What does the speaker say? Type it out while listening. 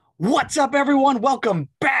What's up, everyone? Welcome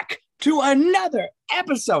back to another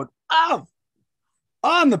episode of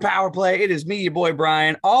On the Power Play. It is me, your boy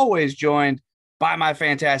Brian, always joined by my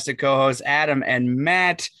fantastic co-hosts Adam and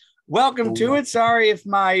Matt. Welcome to it. Sorry if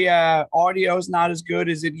my audio is not as good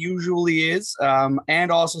as it usually is,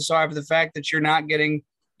 and also sorry for the fact that you're not getting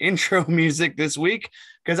intro music this week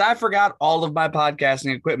because I forgot all of my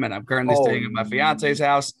podcasting equipment. I'm currently staying at my fiance's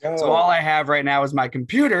house, so all I have right now is my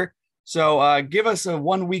computer. So give us a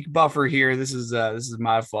 1 week buffer here. This is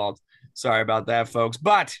my fault. Sorry about that, folks.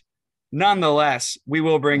 But nonetheless, we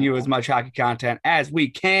will bring you as much hockey content as we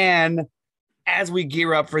can as we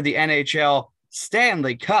gear up for the NHL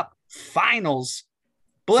Stanley Cup Finals.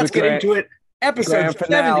 But let's get into it. Episode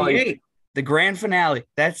 78, the grand finale.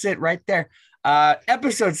 That's it right there.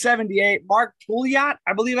 Episode 78, Mark Pouliot,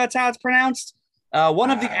 I believe that's how it's pronounced. One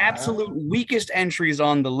of the absolute weakest entries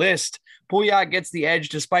on the list. Pouliot gets the edge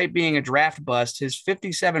despite being a draft bust. His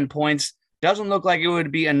 57 points doesn't look like it would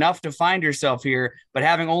be enough to find yourself here, but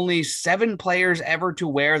having only 7 players ever to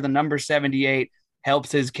wear the number 78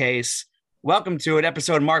 helps his case. Welcome to it,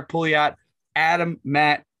 episode Mark Pouliot. Adam,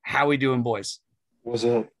 Matt, how we doing, boys? What's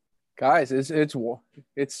up? Guys, it's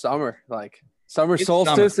summer. Like summer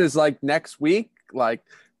solstice is like next week.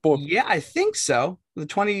 Yeah, I think so. The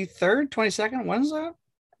 23rd, 22nd, when's that?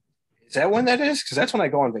 Is that when that is? Because that's when I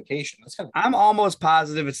go on vacation. I'm almost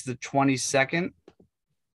positive it's the 22nd.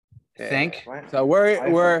 I think. So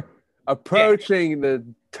we're approaching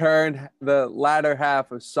the latter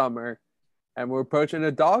half of summer, and we're approaching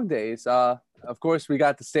the dog days. Of course, we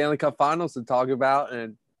got the Stanley Cup Finals to talk about,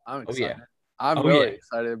 and I'm excited. I'm really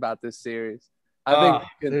excited about this series. I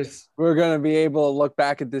think we're going to be able to look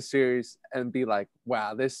back at this series and be like,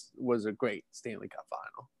 wow, this was a great Stanley Cup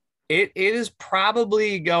final. It is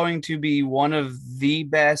probably going to be one of the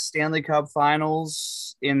best Stanley Cup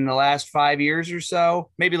finals in the last 5 years or so,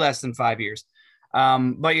 maybe less than 5 years. But,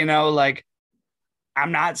 I'm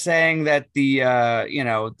not saying that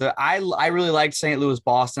I really liked St. Louis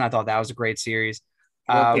Boston. I thought that was a great series.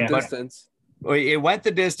 It went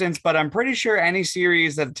the distance, but I'm pretty sure any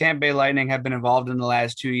series that the Tampa Bay Lightning have been involved in the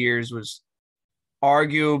last 2 years was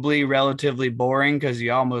arguably relatively boring because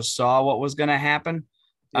you almost saw what was going to happen.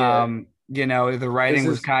 Yeah. The writing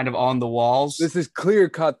was kind of on the walls. This is clear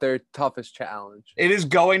cut their toughest challenge. It is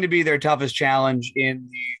going to be their toughest challenge in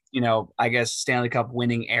the, I guess, Stanley Cup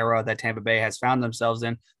winning era that Tampa Bay has found themselves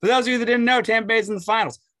in. For those of you that didn't know, Tampa Bay's in the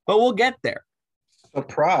finals, but we'll get there.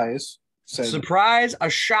 Surprise, a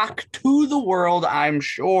shock to the world, I'm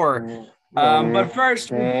sure. But first,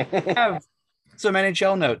 we have some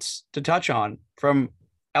NHL notes to touch on from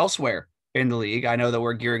elsewhere in the league. I know that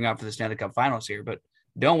we're gearing up for the Stanley Cup Finals here, but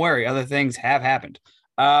don't worry, other things have happened.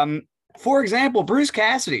 For example, Bruce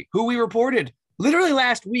Cassidy, who we reported literally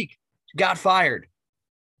last week got fired,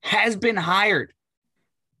 has been hired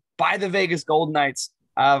by the Vegas Golden Knights.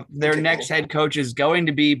 Their next head coach is going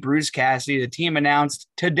to be Bruce Cassidy. The team announced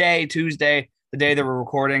today, Tuesday, the day that we're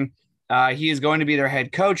recording. He is going to be their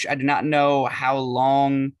head coach. I do not know how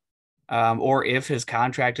long or if his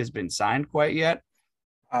contract has been signed quite yet.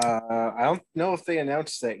 I don't know if they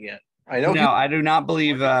announced that yet. I do not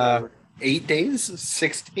believe 8 days,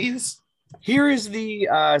 6 days. Here is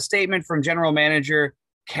the statement from general manager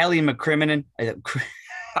Kelly McCrimmon.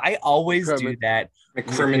 I always do that.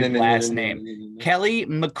 McCrimmon last name. Kelly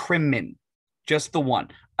McCrimmon. Just the one.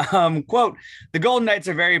 Quote, the Golden Knights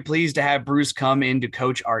are very pleased to have Bruce come in to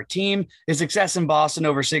coach our team. His success in Boston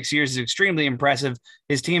over 6 years is extremely impressive.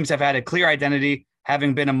 His teams have had a clear identity,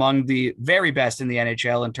 having been among the very best in the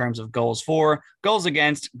NHL in terms of goals for, goals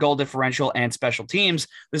against, goal differential, and special teams.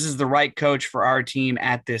 This is the right coach for our team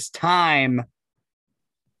at this time.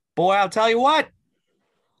 Boy, I'll tell you what,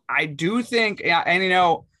 I do think,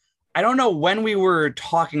 and I don't know when we were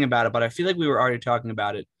talking about it, but I feel like we were already talking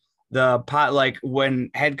about it.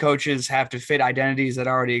 When head coaches have to fit identities that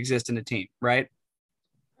already exist in a team, right?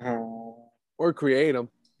 Or create them.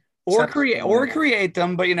 Or create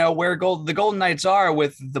them, but where the Golden Knights are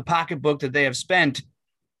with the pocketbook that they have spent,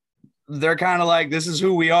 they're kind of like, this is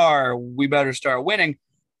who we are. We better start winning.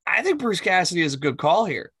 I think Bruce Cassidy is a good call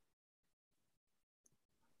here.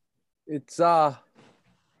 I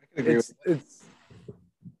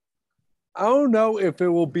don't know if it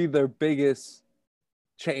will be their biggest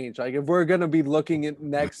change. Like if we're gonna be looking at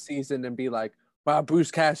next season and be like, wow,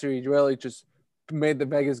 Bruce Cassidy really just made the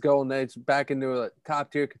Vegas Golden Knights back into a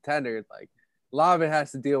top tier contender. Like a lot of it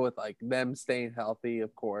has to deal with like them staying healthy,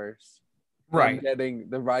 of course, right? Getting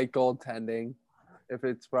the right goaltending, if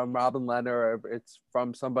it's from Robin Lehner or if it's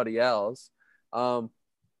from somebody else. I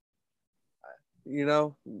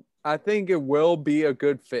think it will be a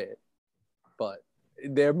good fit, but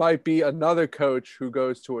there might be another coach who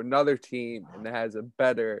goes to another team and has a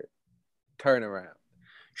better turnaround.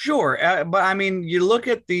 Sure, but I mean, you look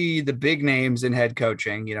at the big names in head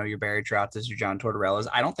coaching. You know, your Barry Troutses, your John Tortorellas.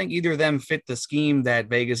 I don't think either of them fit the scheme that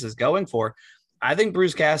Vegas is going for. I think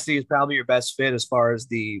Bruce Cassidy is probably your best fit as far as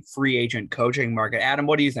the free agent coaching market. Adam,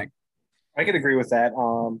 what do you think? I could agree with that.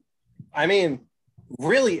 I mean,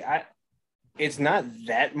 really, it's not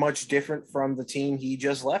that much different from the team he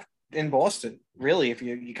just left in Boston. Really, if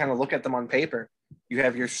you kind of look at them on paper, you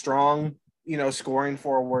have your strong, scoring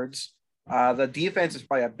forwards. The defense is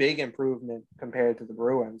probably a big improvement compared to the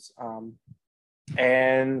Bruins.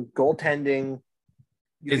 And goaltending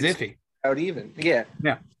Is iffy. Out even. Yeah.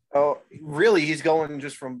 Yeah. Oh, really, he's going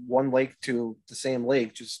just from one lake to the same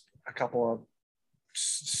lake, just a couple of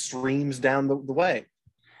streams down the way.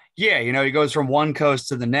 Yeah, he goes from one coast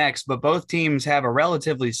to the next, but both teams have a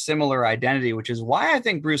relatively similar identity, which is why I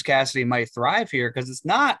think Bruce Cassidy might thrive here, because it's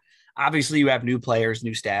not obviously you have new players,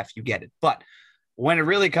 new staff, you get it. But when it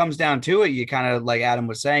really comes down to it, you kind of, like Adam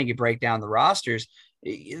was saying, you break down the rosters.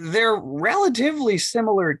 They're relatively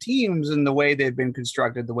similar teams in the way they've been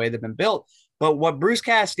constructed, the way they've been built. But what Bruce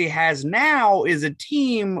Cassidy has now is a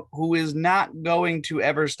team who is not going to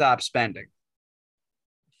ever stop spending.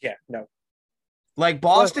 Yeah, no. Like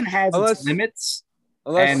Boston has its limits.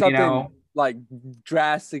 Unless something like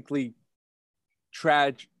drastically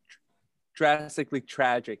tragic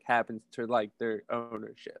happens to like their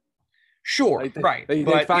ownership. Sure, like right. They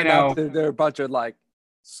find out that they're a bunch of like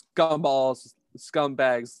scumballs,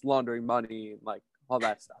 scumbags laundering money and like all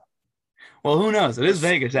that stuff. Well, who knows? It is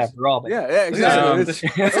Vegas after all. Yeah, exactly.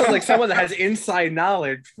 That sounds like someone that has inside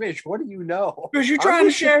knowledge. Fish, what do you know? Because you're trying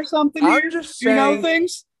to share something here. I'm just saying, you know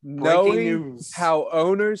things. Knowing how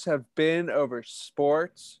owners have been over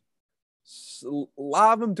sports, a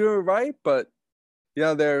lot of them do it right, but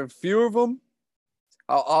there are a few of them.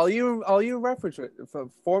 I'll even reference it.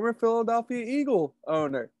 Former Philadelphia Eagle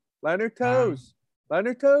owner Leonard Toews.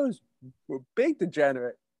 Leonard Toews, big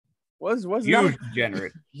degenerate. Was huge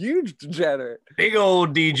degenerate. Huge degenerate. Big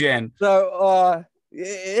old degen. So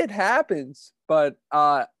it happens, but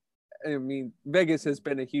I mean, Vegas has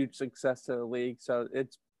been a huge success to the league, so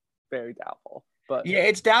it's very doubtful. But yeah,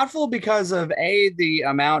 it's doubtful because of the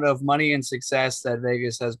amount of money and success that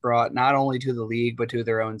Vegas has brought not only to the league but to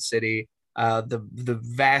their own city. The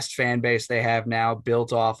vast fan base they have now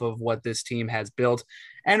built off of what this team has built.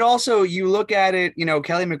 And also you look at it,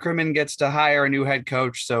 Kelly McCrimmon gets to hire a new head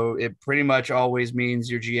coach. So it pretty much always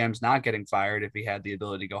means your GM's not getting fired if he had the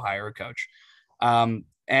ability to go hire a coach.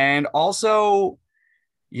 And also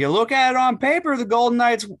you look at it on paper, the Golden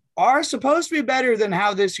Knights are supposed to be better than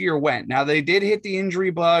how this year went. Now they did hit the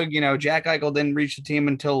injury bug. Jack Eichel didn't reach the team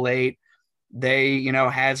until late. They,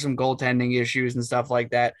 had some goaltending issues and stuff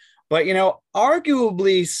like that. But,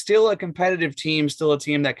 arguably still a competitive team, still a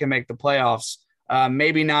team that can make the playoffs.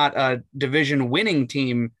 Maybe not a division winning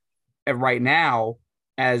team right now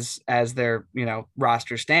as their,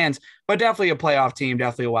 roster stands, but definitely a playoff team,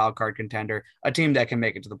 definitely a wild card contender, a team that can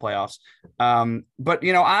make it to the playoffs. But,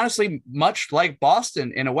 honestly, much like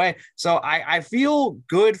Boston in a way. So I feel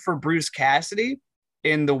good for Bruce Cassidy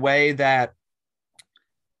in the way that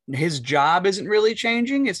his job isn't really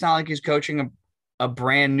changing. It's not like he's coaching a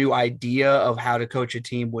brand new idea of how to coach a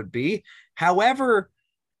team would be. However,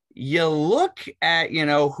 you look at,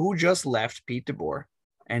 who just left Pete DeBoer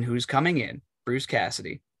and who's coming in, Bruce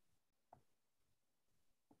Cassidy.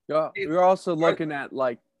 Yeah, you're also looking at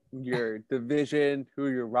like your division, who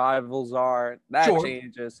your rivals are. That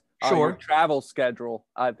changes. Your travel schedule,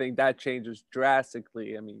 I think that changes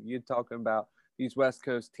drastically. I mean, you're talking about these West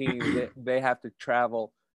Coast teams, they have to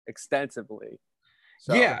travel extensively.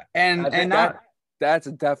 So yeah, and that's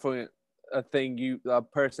definitely a thing a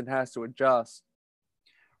person has to adjust.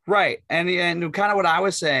 Right. And kind of what I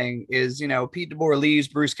was saying is, Pete DeBoer leaves,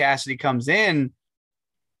 Bruce Cassidy comes in.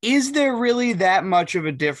 Is there really that much of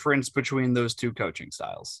a difference between those two coaching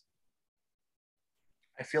styles?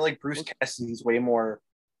 I feel like Bruce Cassidy's way more.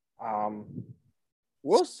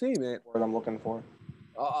 We'll see, man. What I'm looking for.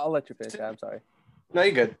 I'll let you finish. I'm sorry. No,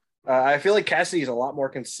 you're good. I feel like Cassidy's a lot more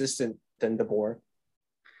consistent than DeBoer.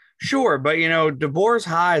 Sure, but DeBoer's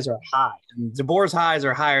highs are high, and DeBoer's highs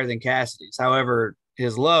are higher than Cassidy's. However,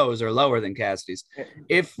 his lows are lower than Cassidy's.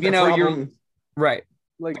 If you're right,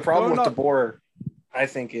 like the problem with DeBoer, I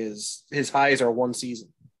think, is his highs are one season.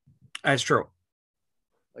 That's true.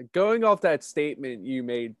 Like going off that statement you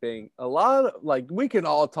made, Bing, a lot of we can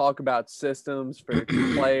all talk about systems for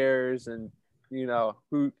players and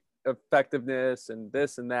who effectiveness and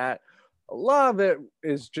this and that. A lot of it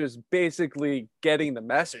is just basically getting the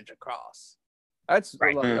message across. That's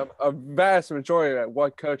Right. like a vast majority of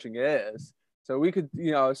what coaching is. So we could,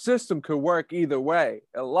 a system could work either way.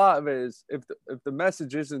 A lot of it is if the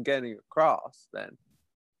message isn't getting across, then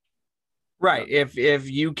Right. If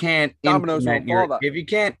you can't Dominoes implement won't fall that if you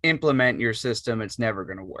can't implement your system, it's never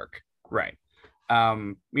going to work. Right.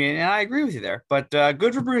 And I agree with you there. But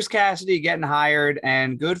good for Bruce Cassidy getting hired,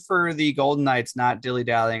 and good for the Golden Knights not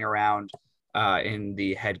dilly-dallying around in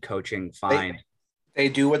the head coaching find. They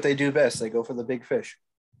do what they do best. They go for the big fish.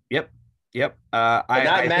 Yep. I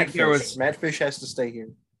think Matt there Fish. was Matt Fish has to stay here.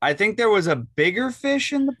 I think there was a bigger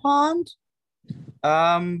fish in the pond.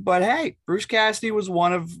 But hey, Bruce Cassidy was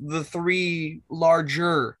one of the 3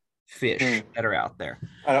 larger fish that are out there.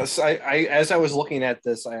 So as I was looking at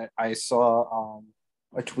this, I saw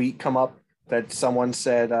a tweet come up that someone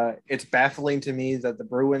said, it's baffling to me that the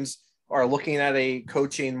Bruins are looking at a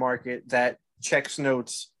coaching market that checks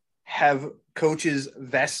notes have coaches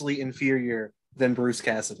vastly inferior than Bruce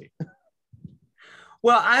Cassidy.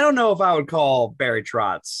 Well, I don't know if I would call Barry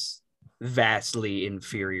Trotz vastly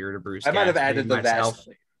inferior to Bruce I might have Cassidy added the myself.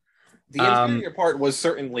 vastly. The inferior part was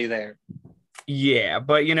certainly there. Yeah,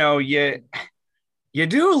 but you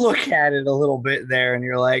do look at it a little bit there, and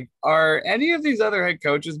you're like, are any of these other head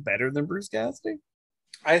coaches better than Bruce Cassidy?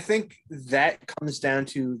 I think that comes down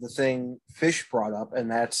to the thing Fish brought up, and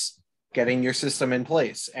that's getting your system in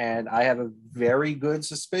place. And I have a very good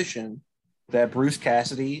suspicion that Bruce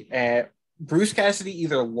Cassidy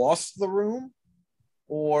either lost the room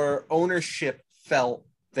or ownership felt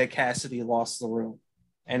that Cassidy lost the room.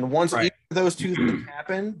 And once either of those two things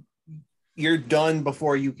happen, you're done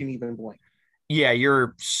before you can even blink. Yeah,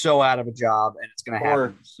 you're so out of a job, and it's going to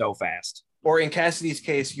happen so fast. Or in Cassidy's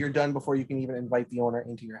case, you're done before you can even invite the owner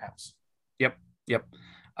into your house. Yep.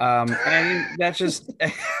 And that's just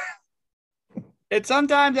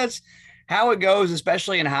sometimes that's how it goes,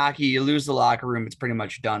 especially in hockey. You lose the locker room, it's pretty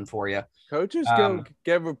much done for you. Coaches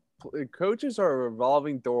coaches are a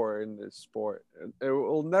revolving door in this sport. It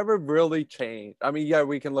will never really change. I mean, yeah,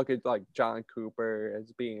 we can look at like John Cooper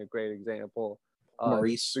as being a great example.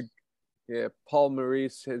 Maurice. Paul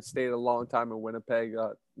Maurice had stayed a long time in Winnipeg.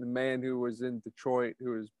 The man who was in Detroit,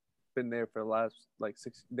 who has been there for the last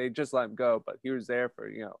 6, they just let him go, but he was there for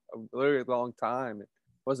a very long time and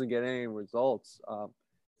wasn't getting any results.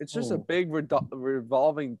 It's just a big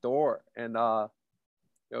revolving door, and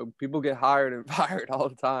people get hired and fired all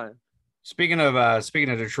the time. Speaking of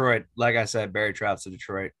Detroit, like I said, Barry Trout's to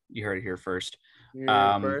Detroit. You heard it here first.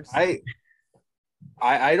 I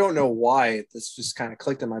don't know why this just kind of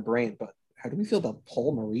clicked in my brain, but how do we feel about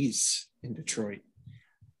Paul Maurice in Detroit?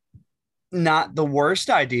 Not the worst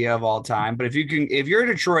idea of all time, but if you're in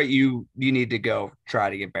Detroit, you need to go try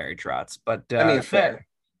to get Barry Trotz. But fair.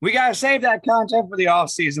 We gotta save that content for the off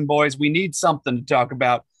season, boys. We need something to talk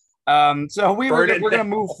about. So we're gonna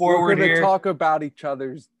move forward here. We're gonna talk about each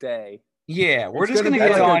other's day. Yeah, we're just gonna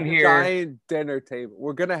get on here. Giant dinner table.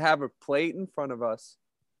 We're gonna have a plate in front of us,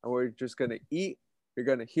 and we're just gonna eat. You're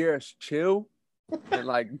gonna hear us chew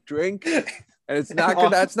and drink, and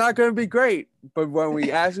that's not gonna be great. But when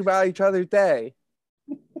we ask about each other's day,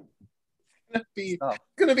 it's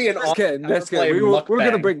gonna be an that's good.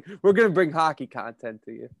 We're gonna bring hockey content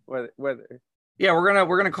to you. Whether yeah,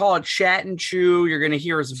 we're gonna call it chat and chew. You're gonna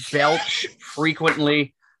hear us belch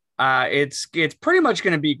frequently. It's pretty much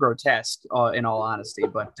gonna be grotesque, in all honesty,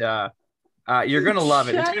 but you're gonna love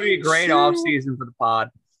it. It's gonna be a great off season for the pod.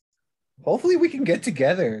 Hopefully we can get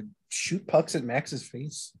together and shoot pucks at Max's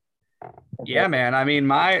face. Yeah, man. I mean,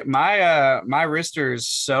 my wrister is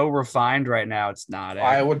so refined right now. It's not.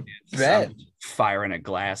 I would bet. I'm firing a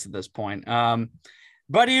glass at this point.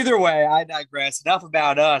 But either way, I digress. Enough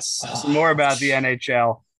about us. Some more about the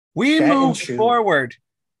NHL. We move forward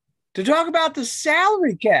to talk about the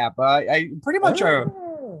salary cap. I pretty much a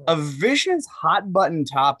vicious hot button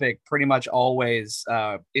topic. Pretty much always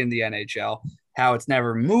in the NHL. How it's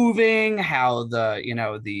never moving. How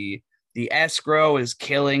the escrow is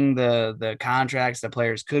killing the contracts that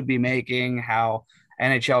players could be making, how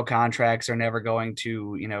NHL contracts are never going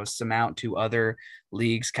to, surmount to other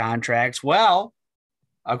leagues' contracts. Well,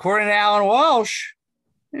 according to Alan Walsh,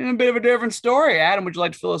 a bit of a different story. Adam, would you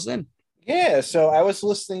like to fill us in? Yeah, so I was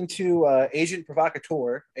listening to Agent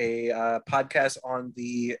Provocateur, a podcast on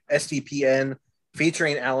the SDPN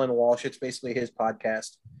featuring Alan Walsh. It's basically his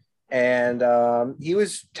podcast. And he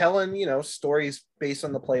was telling, stories based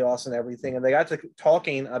on the playoffs and everything. And they got to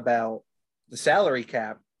talking about the salary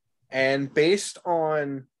cap. And based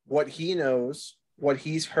on what he knows, what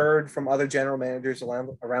he's heard from other general managers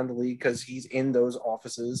around the league, because he's in those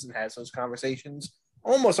offices and has those conversations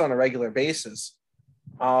almost on a regular basis,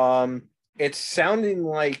 it's sounding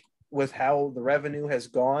like with how the revenue has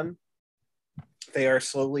gone, they are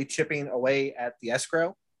slowly chipping away at the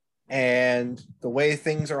escrow. And the way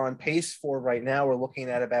things are on pace for right now, we're looking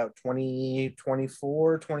at about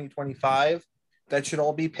 2024, 2025. That should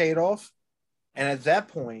all be paid off. And at that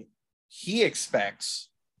point, he expects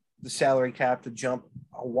the salary cap to jump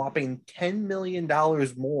a whopping $10 million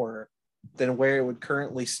more than where it would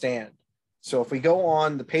currently stand. So if we go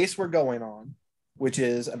on the pace we're going on, which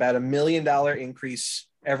is about $1 million increase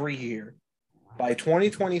every year, by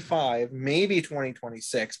 2025, maybe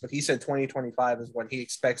 2026, but he said 2025 is when he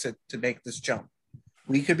expects it to make this jump.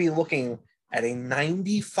 We could be looking at a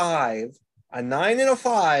 95, a 9 and a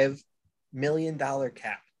 $5 million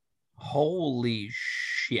cap. Holy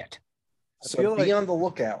shit. So be on the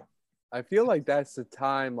lookout. I feel like that's the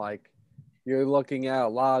time, like, you're looking at a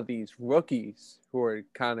lot of these rookies who are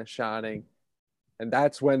kind of shining. And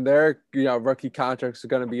that's when their, rookie contracts are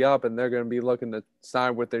going to be up and they're going to be looking to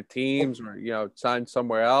sign with their teams or, sign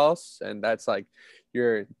somewhere else. And that's like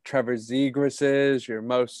your Trevor Zegrases, your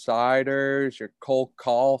Mo Siders, your Cole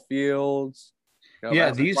Caulfields.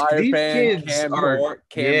 These kids Cam are, York,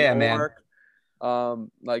 man.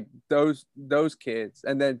 Like those kids.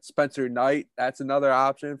 And then Spencer Knight, that's another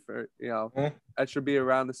option for, that should be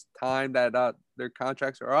around this time that their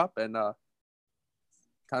contracts are up and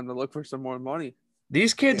time to look for some more money.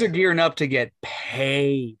 These kids are gearing up to get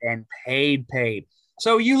paid and paid.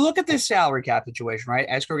 So you look at this salary cap situation, right?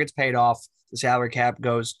 Escrow gets paid off. The salary cap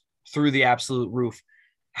goes through the absolute roof.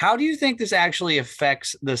 How do you think this actually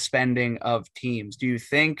affects the spending of teams? Do you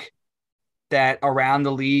think that around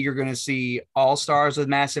the league you're going to see all-stars with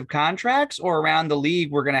massive contracts, or around the league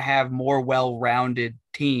we're going to have more well-rounded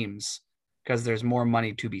teams because there's more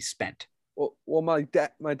money to be spent? Well, my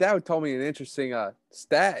dad told me an interesting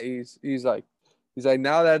stat. He's like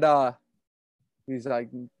now that he's like,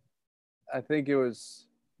 I think it was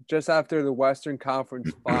just after the Western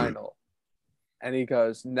Conference final, and he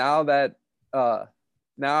goes, now that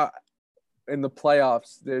now in the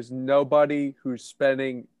playoffs there's nobody who's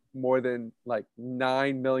spending more than like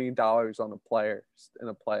 $9 million on a player in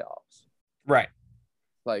the playoffs. Right.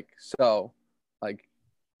 Like, so like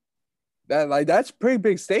that, like that's a pretty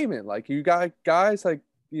big statement. Like you got guys like,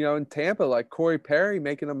 in Tampa, like Corey Perry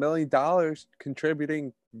making $1 million,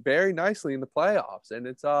 contributing very nicely in the playoffs. And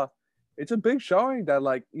it's a big showing that,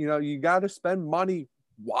 like, you got to spend money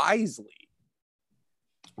wisely.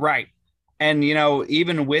 Right. And,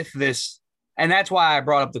 even with this, and that's why I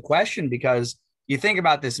brought up the question, because you think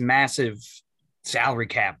about this massive salary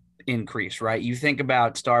cap increase, right? You think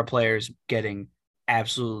about star players getting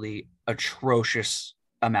absolutely atrocious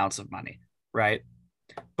amounts of money, right?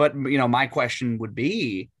 But, my question would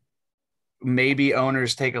be, maybe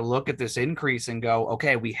owners take a look at this increase and go,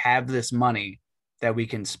 okay, we have this money that we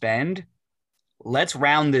can spend. Let's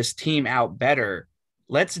round this team out better.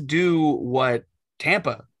 Let's do what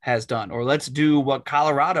Tampa has done, or let's do what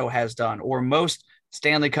Colorado has done, or most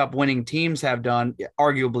Stanley Cup winning teams have done,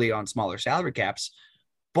 arguably on smaller salary caps.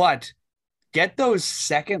 But get those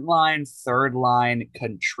second line, third line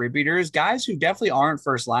contributors, guys who definitely aren't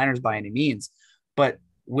first liners by any means, but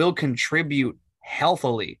will contribute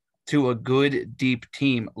healthily to a good, deep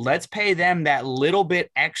team. Let's pay them that little bit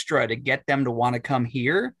extra to get them to want to come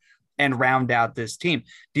here and round out this team.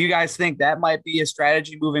 Do you guys think that might be a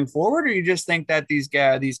strategy moving forward, or you just think that these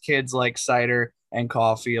kids like Sider and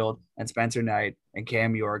Caulfield and Spencer Knight and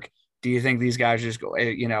Cam York, do you think these guys just go,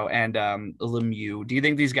 and Lemieux, do you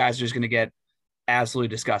think these guys are just going to get absolutely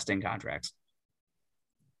disgusting contracts?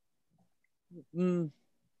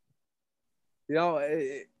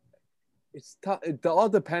 It's tough. It all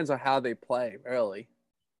depends on how they play, really.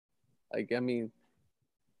 Like, I mean,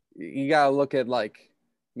 you got to look at, like,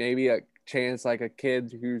 maybe a chance like a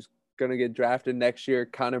kid who's going to get drafted next year,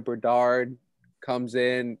 Connor Bedard, comes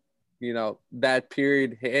in, that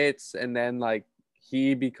period hits, and then, like,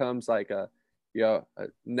 he becomes, like, a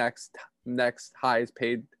next highest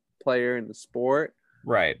paid player in the sport.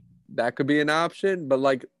 Right. That could be an option. But,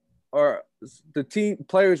 like, or the team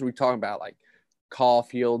players we're talking about, like,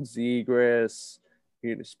 Caulfield, Zegras,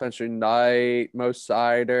 Spencer Knight, Mo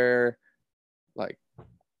Sider, like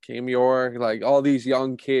Cam York, like all these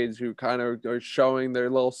young kids who kind of are showing their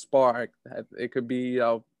little spark. It could be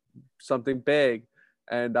something big.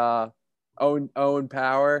 And Owen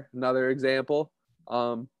Power, another example.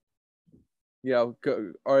 Are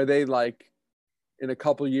they like in a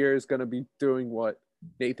couple years going to be doing what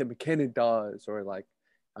Nathan McKinnon does, or like?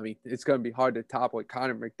 I mean, it's going to be hard to top what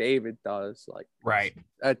Connor McDavid does. Like, right.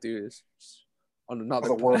 That dude is on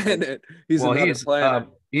another planet. He's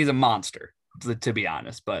a monster, to be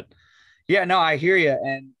honest. But yeah, no, I hear you.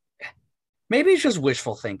 And Maybe it's just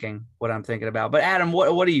wishful thinking what I'm thinking about. But Adam,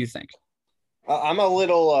 what do you think? I'm a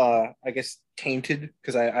little, I guess, tainted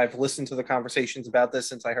because I've listened to the conversations about this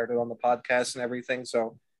since I heard it on the podcast and everything.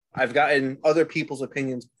 So I've gotten other people's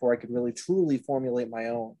opinions before I could really truly formulate my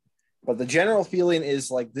own. But the general feeling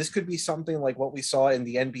is like this could be something like what we saw in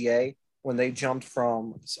the NBA when they jumped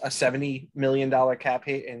from a $70 million cap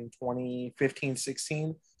hit in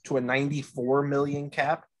 2015-16 to a $94 million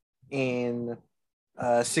cap in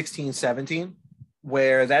 16-17,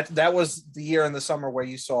 where that was the year in the summer where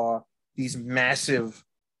you saw these massive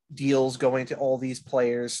deals going to all these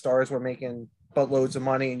players. Stars were making buttloads of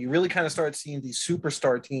money, and you really kind of started seeing these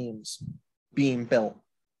superstar teams being built.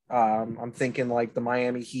 I'm thinking like the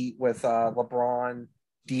Miami Heat with LeBron,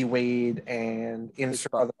 D Wade, and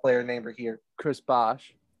insert other player name right here. Chris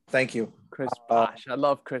Bosh. Thank you. Chris Bosh. I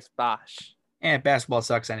love Chris Bosh. And basketball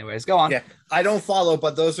sucks anyways. Go on. Yeah, I don't follow,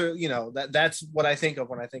 but those are, that's what I think of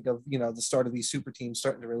when I think of, the start of these super teams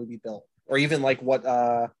starting to really be built, or even like what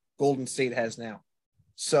Golden State has now.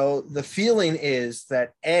 So the feeling is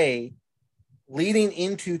that leading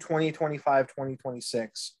into 2025,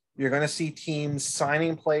 2026, you're going to see teams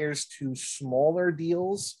signing players to smaller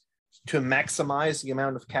deals to maximize the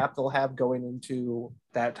amount of cap they'll have going into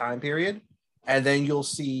that time period. And then you'll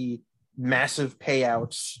see massive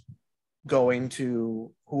payouts going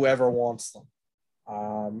to whoever wants them.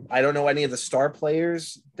 I don't know any of the star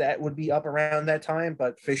players that would be up around that time,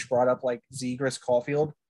 but Fish brought up like Zegras,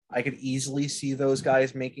 Caulfield. I could easily see those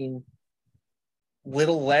guys making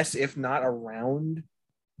little less, if not around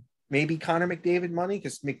maybe Connor McDavid money,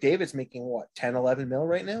 because McDavid's making what, 10, 11 mil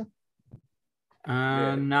right now?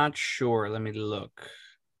 Not sure. Let me look.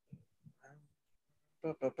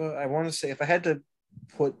 I want to say if I had to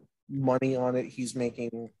put money on it, he's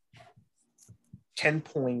making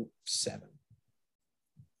 10.7.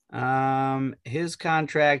 His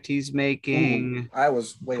contract, he's making I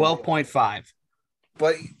was 12.5.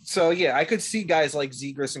 But so yeah, I could see guys like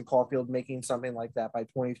Zegras and Caulfield making something like that by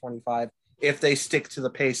 2025 if they stick to the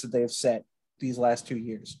pace that they've set these last 2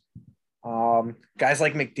 years. Guys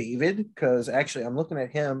like McDavid, because actually I'm looking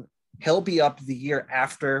at him, he'll be up the year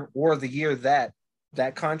after or the year that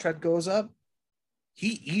contract goes up.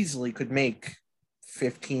 He easily could make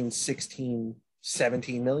 15, 16,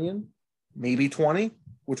 17 million, maybe 20,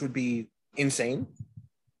 which would be insane.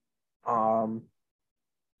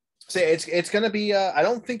 So it's going to be, I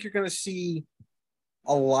don't think you're going to see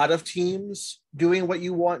a lot of teams doing what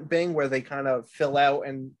you want, Bing, where they kind of fill out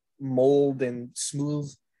and mold and smooth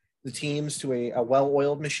the teams to a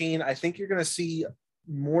well-oiled machine. I think you're going to see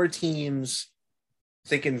more teams,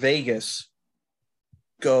 think in Vegas,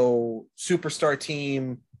 go superstar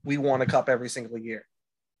team. We want a cup every single year.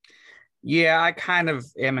 Yeah, I kind of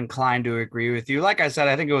am inclined to agree with you. Like I said,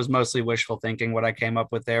 I think it was mostly wishful thinking what I came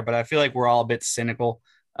up with there, but I feel like we're all a bit cynical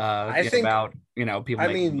I think about, people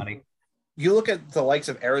making money. You look at the likes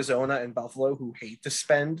of Arizona and Buffalo who hate to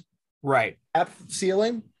spend right cap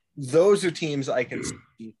ceiling. Those are teams I can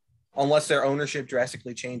see unless their ownership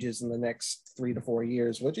drastically changes in the next 3 to 4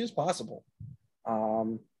 years, which is possible.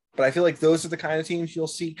 But I feel like those are the kind of teams you'll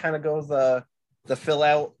see kind of go the fill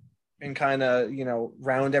out and kind of,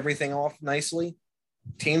 round everything off nicely.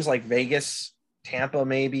 Teams like Vegas, Tampa,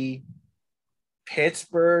 maybe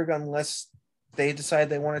Pittsburgh, unless they decide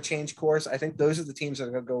they want to change course. I think those are the teams that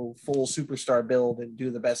are going to go full superstar build and do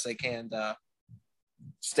the best they can to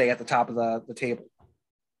stay at the top of the table.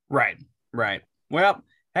 Right. Well,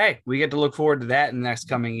 hey, we get to look forward to that in the next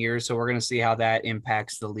coming years. So we're going to see how that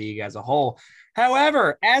impacts the league as a whole.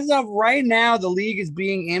 However, as of right now, the league is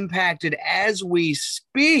being impacted as we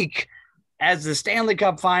speak, as the Stanley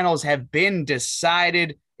Cup finals have been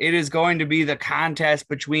decided. It is going to be the contest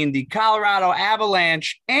between the Colorado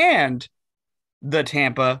Avalanche and the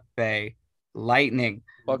Tampa Bay Lightning.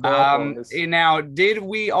 Now, did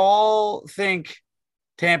we all think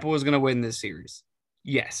Tampa was going to win this series?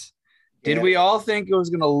 Yes. Did we all think it was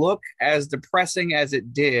going to look as depressing as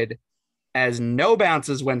it did, as no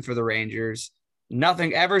bounces went for the Rangers?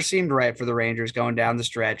 Nothing ever seemed right for the Rangers going down the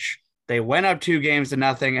stretch. They went up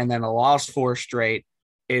 2-0 and then lost 4 straight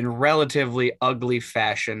in relatively ugly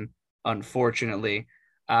fashion, unfortunately.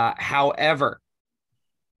 However,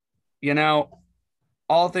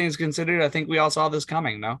 all things considered, I think we all saw this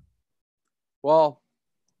coming, no? Well,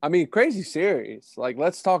 I mean, crazy series. Like,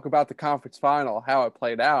 let's talk about the conference final, how it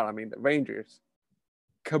played out. I mean, the Rangers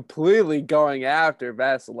completely going after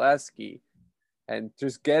Vasilevsky and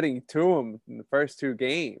just getting to him in the first 2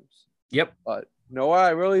 games. Yep. But what I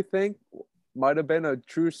really think might have been a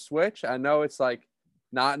true switch. I know it's like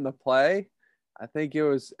not in the play. I think it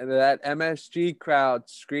was that MSG crowd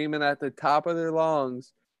screaming at the top of their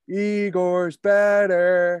lungs, Igor's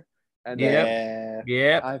better. And then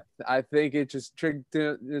I think it just tricked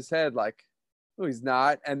in his head like, oh, he's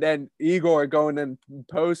not. And then Igor going in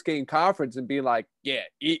post-game conference and being like, yeah,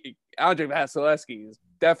 Andre Vasilevsky is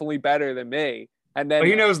definitely better than me. And then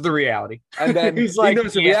he knows the reality. And then he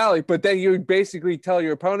knows the reality. But then you basically tell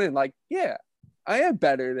your opponent, like, yeah, I am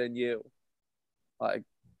better than you. Like,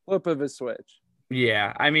 flip of a switch.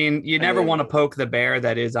 Yeah, I mean, you never want to poke the bear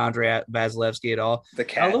that is Andre Vasilevsky at all. The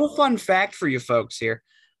cat. A little fun fact for you folks here.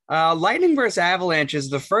 Lightning versus Avalanche is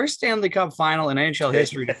the first Stanley Cup final in NHL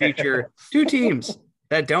history to feature two teams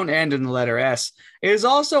that don't end in the letter S. It is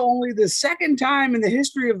also only the second time in the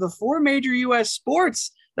history of the four major U.S.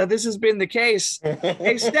 sports that this has been the case.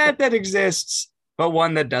 A stat that exists, but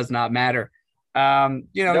one that does not matter.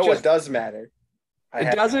 It does matter.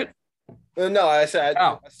 It doesn't? No, I said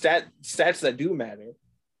stats that do matter.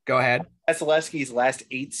 Go ahead. Vasilevsky's last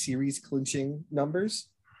 8 series clinching numbers.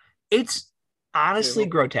 It's honestly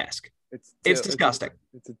grotesque. It's disgusting.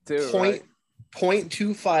 It's a 2, right?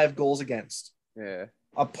 0.25 goals against. Yeah.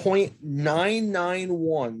 A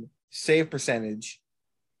 .991 save percentage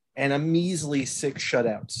and a measly 6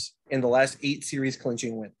 shutouts in the last 8 series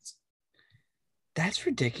clinching wins. That's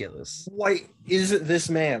ridiculous. Why is it this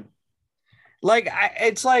man?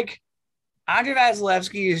 It's like Andre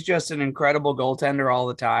Vasilevsky is just an incredible goaltender all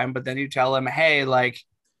the time, but then you tell him, hey, like,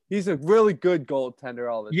 he's a really good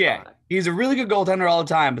goaltender all the time. Yeah, he's a really good goaltender all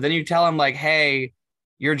the time, but then you tell him, like, hey,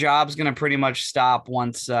 your job's going to pretty much stop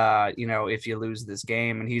once, if you lose this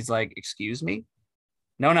game. And he's like, excuse me?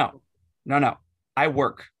 No. I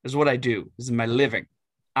work. This is what I do. This is my living.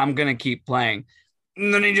 I'm going to keep playing.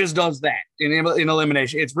 And then he just does that in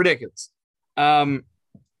elimination. It's ridiculous.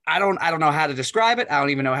 I don't know how to describe it. I don't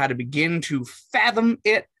even know how to begin to fathom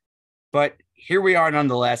it, but here we are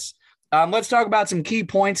nonetheless. Let's talk about some key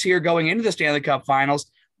points here going into the Stanley Cup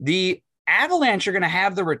Finals. The Avalanche are going to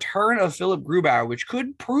have the return of Philip Grubauer, which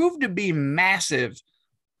could prove to be massive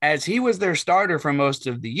as he was their starter for most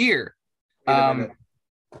of the year. No,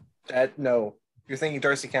 you're thinking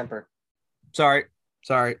Darcy Kemper. Sorry.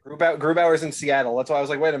 Grubauer's in Seattle. That's why I was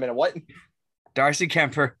like, wait a minute, what? Darcy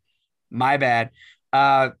Kemper. My bad.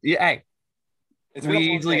 We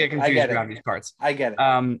easily get confused around these parts. I get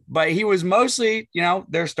it. But he was mostly,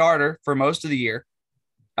 their starter for most of the year.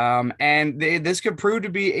 And this could prove to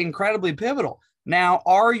be incredibly pivotal. Now,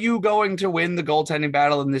 are you going to win the goaltending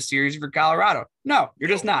battle in this series for Colorado? No, you're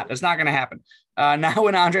just not. That's not going to happen. Now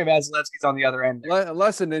when Andre Vasilevsky's on the other end.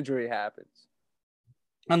 Unless an injury happens.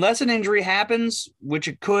 Unless an injury happens, which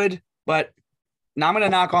it could, but now I'm going to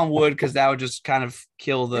knock on wood because that would just kind of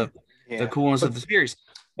kill the coolness of the series.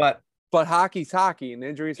 But hockey's hockey and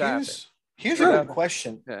injuries happen. Here's a good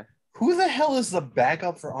question. Yeah. Who the hell is the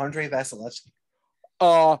backup for Andre Vasilevsky?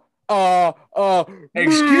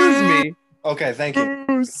 Excuse me. Okay, thank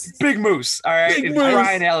you. Big Moose. All right. It's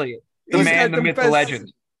Brian Elliott. The man, the myth, the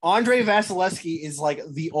legend. Andre Vasilevsky is like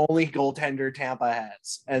the only goaltender Tampa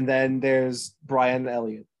has. And then there's Brian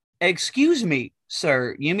Elliott. Excuse me,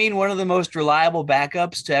 sir. You mean one of the most reliable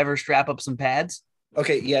backups to ever strap up some pads?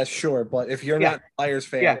 Okay, yeah, sure. But if you're not a Flyers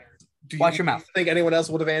fan, watch your mouth. Think anyone else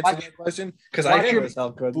would have answered that question? Because I hear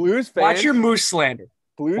myself good. Blues fans. Watch your Moose slander.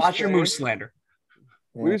 Your Moose slander.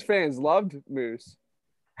 Blues fans loved Moose.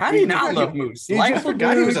 How do you not love Moose? Likable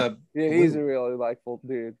dude. He's a really likable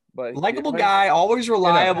dude. But likable guy, always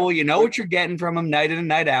reliable. You know what you're getting from him night in and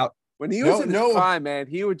night out. When he was in his prime, man,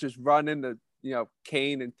 he would just run into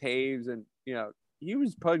Kane and Taves, and he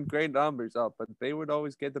was putting great numbers up, but they would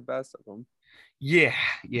always get the best of him. Yeah.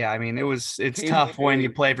 I mean, it's tough when you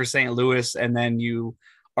play for St. Louis and then you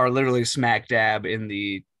are literally smack dab in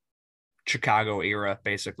the Chicago era,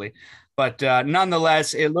 basically. But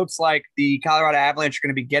nonetheless, it looks like the Colorado Avalanche are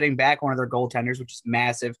going to be getting back one of their goaltenders, which is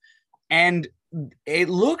massive. And it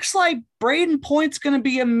looks like Braden Point's going to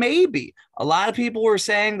be a maybe. A lot of people were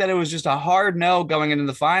saying that it was just a hard no going into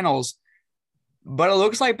the finals. But it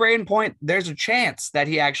looks like Braden Point, there's a chance that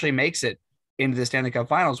he actually makes it into the Stanley Cup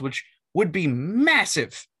Finals, which would be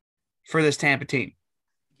massive for this Tampa team.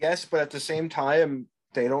 Yes, but at the same time,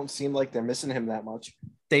 they don't seem like they're missing him that much.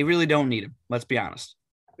 They really don't need him. Let's be honest.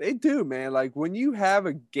 They do, man. Like when you have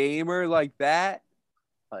a gamer like that,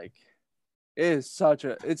 like it's such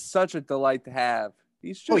a delight to have.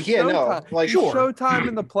 He's just showtime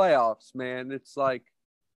in the playoffs, man. It's like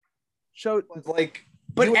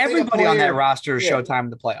but everybody on that roster is showtime in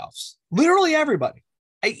the playoffs. Literally everybody.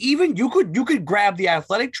 Even you could grab the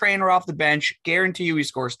athletic trainer off the bench, guarantee you he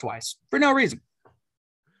scores twice for no reason.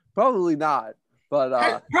 Probably not.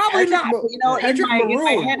 But probably not. In my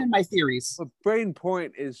head and my theories. But Braden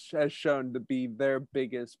Point has shown to be their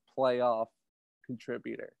biggest playoff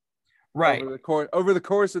contributor. Right. Over the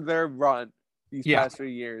course of their run these Yeah. past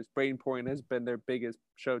 3 years, Braden Point has been their biggest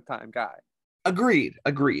Showtime guy. Agreed.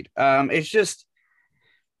 It's just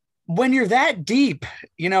when you're that deep,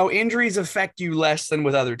 injuries affect you less than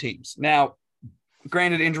with other teams. Now,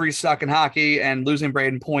 granted, injuries suck in hockey, and losing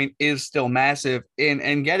Braden Point is still massive.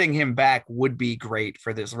 And getting him back would be great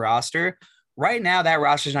for this roster. Right now, that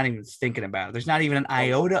roster's not even thinking about it. There's not even an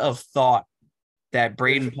iota of thought that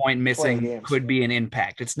Braden Point missing could be an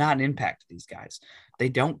impact. It's not an impact to these guys. They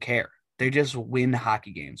don't care. They just win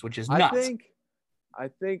hockey games, which is nuts. I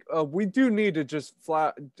think we do need to just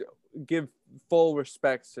give full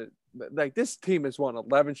respect to, like, this team has won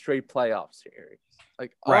 11 straight playoff series,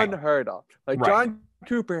 like unheard of. Like John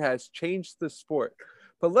Cooper has changed the sport,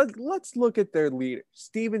 but let's look at their leader,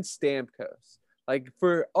 Steven Stamkos. Like,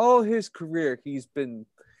 for all his career, he's been,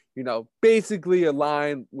 basically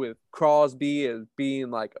aligned with Crosby as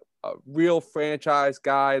being like a real franchise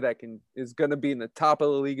guy that is going to be in the top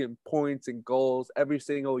of the league in points and goals every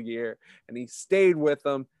single year. And he stayed with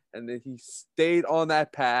them, and then he stayed on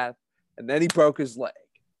that path, and then he broke his leg.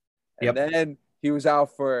 And then he was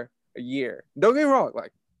out for a year. Don't get me wrong.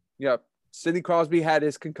 Like, Sidney Crosby had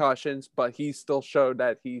his concussions, but he still showed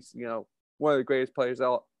that he's, one of the greatest players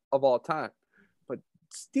of all time. But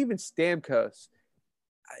Steven Stamkos,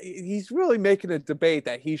 he's really making a debate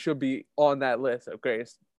that he should be on that list of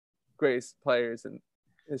greatest players in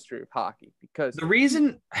history of hockey, because the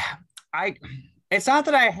reason it's not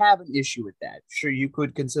that I have an issue with that. Sure, you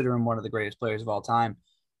could consider him one of the greatest players of all time.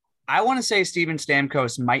 I want to say Steven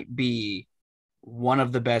Stamkos might be one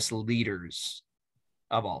of the best leaders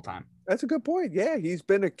of all time. That's a good point. Yeah, he's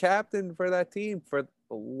been a captain for that team for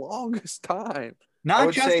the longest time.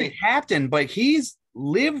 Not just a captain, but he's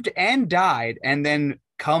lived and died and then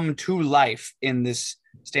come to life in this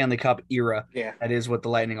Stanley Cup era. Yeah. That is what the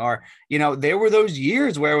Lightning are. There were those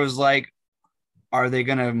years where it was like, are they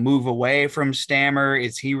going to move away from Stammer?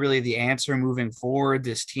 Is he really the answer moving forward?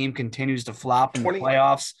 This team continues to flop in the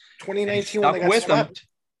playoffs. 2019 when they got swept.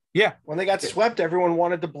 Yeah. When they got swept, everyone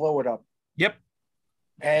wanted to blow it up. Yep.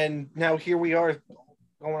 And now here we are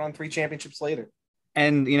going on 3 championships later.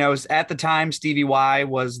 And, at the time, Stevie Y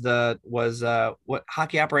was what,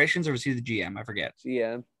 hockey operations, or was he the GM? I forget.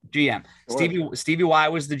 GM. Sure. Stevie Y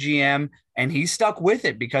was the GM, and he stuck with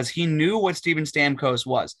it because he knew what Steven Stamkos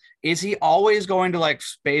was. Is he always going to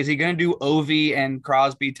is he going to do Ovi and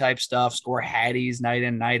Crosby type stuff, score hatties night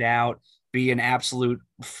in, night out, be an absolute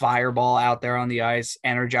fireball out there on the ice,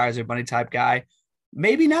 Energizer Bunny type guy?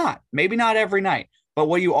 Maybe not every night. But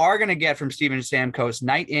what you are going to get from Steven Stamkos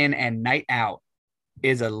night in and night out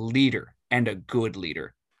is a leader, and a good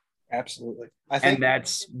leader. Absolutely. And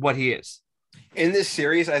that's what he is. In this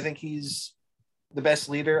series, I think he's the best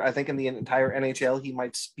leader. I think in the entire NHL, he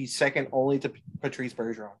might be second only to Patrice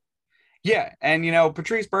Bergeron. Yeah, and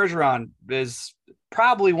Patrice Bergeron is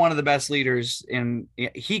probably one of the best leaders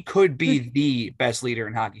he could be the best leader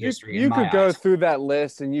in hockey history. You could go through that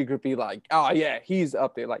list and you could be like, oh yeah, he's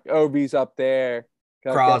up there. Like Ovi's up there.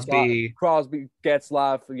 Crosby,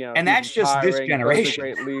 Getzlaf, and that's just this generation.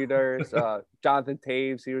 Great leaders. Jonathan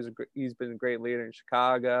Taves, he's been a great leader in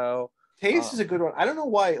Chicago. Taves is a good one. I don't know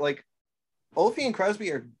why. Like, Ovi and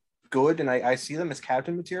Crosby are good, and I see them as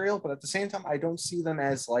captain material, but at the same time, I don't see them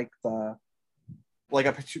as like a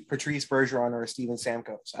Patrice Bergeron or a Steven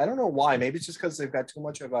Stamkos. I don't know why. Maybe it's just because they've got too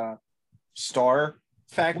much of a star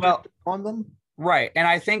factor on them. Right, and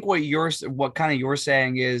I think what you're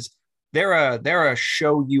saying is. They're a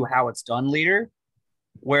show you how it's done leader,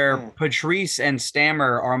 where Patrice and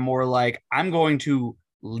Stammer are more like, I'm going to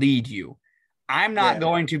lead you. I'm not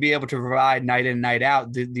going to be able to provide night in, night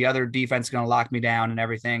out. The other defense is going to lock me down and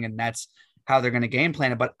everything, and that's how they're going to game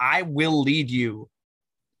plan it. But I will lead you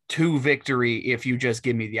to victory if you just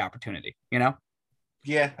give me the opportunity,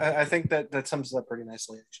 Yeah, I think that sums it up pretty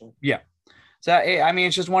nicely, actually. Yeah. So, I mean,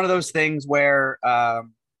 it's just one of those things where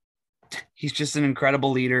he's just an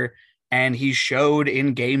incredible leader. And he showed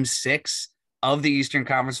in Game 6 of the Eastern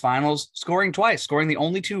Conference Finals, scoring twice, scoring the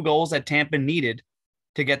only 2 goals that Tampa needed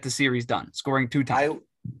to get the series done, scoring 2 times. I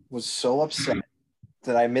was so upset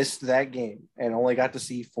that I missed that game and only got to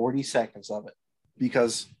see 40 seconds of it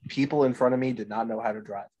because people in front of me did not know how to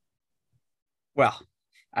drive. Well,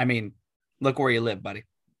 I mean, look where you live, buddy.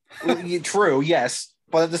 True, yes.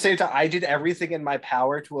 But at the same time, I did everything in my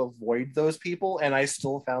power to avoid those people, and I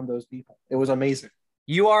still found those people. It was amazing.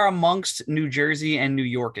 You are amongst New Jersey and New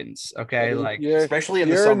Yorkers, okay? Especially in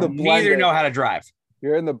the summer. Neither know how to drive.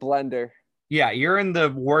 You're in the blender. Yeah, you're in the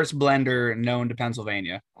worst blender known to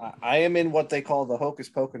Pennsylvania. I am in what they call the Hocus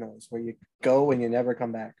Poconos, where you go and you never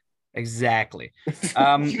come back. Exactly.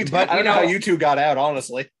 I But don't know how you two got out,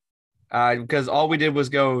 honestly. because all we did was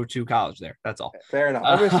go to college there. That's all. Fair enough.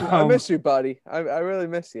 I miss you, buddy. I really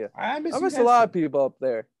miss you. I I miss a lot of people up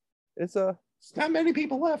there. It's There's not many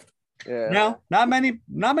people left. yeah. No, not many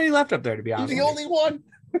left up there, to be You're honest. the only one.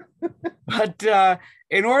 But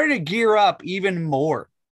in order to gear up even more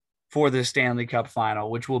for the Stanley Cup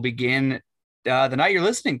final, which will begin the night you're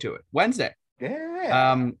listening to it, Wednesday.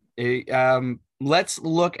 Yeah. Let's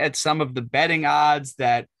look at some of the betting odds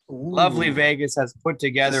that lovely Vegas has put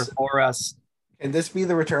together for us. Can this be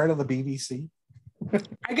the return of the BBC?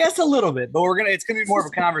 I guess a little bit, but it's gonna be more of a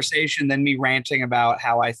conversation than me ranting about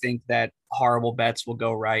how I think that horrible bets will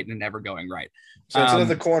go right and never going right. So instead of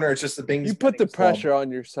the corner, it's just the Bing's. You put the pressure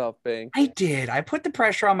on yourself, Bing. I did. I put the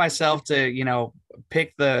pressure on myself to,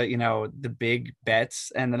 pick the big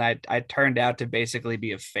bets, and then I turned out to basically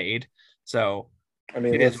be a fade. So I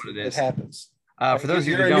mean, it is what it is. It happens. For those of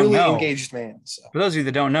you You're that a don't newly know, engaged man. So. for those of you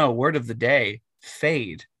that don't know, word of the day: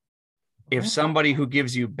 fade. If somebody who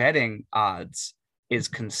gives you betting odds is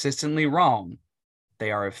consistently wrong, they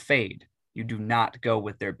are a fade. You do not go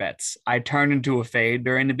with their bets. I turned into a fade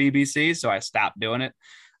during the BBC, so I stopped doing it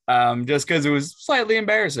just because it was slightly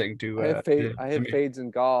embarrassing to. I hit fades in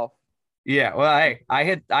golf. Yeah, well, I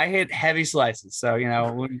hit heavy slices, so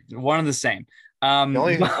one of the same.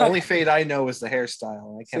 The only fade I know is the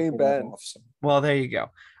hairstyle. I can't Same pull that Ben. off. So. Well, there you go.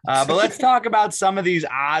 But let's talk about some of these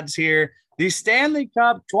odds here. The Stanley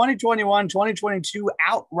Cup 2021-2022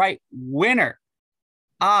 outright winner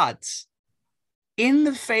odds in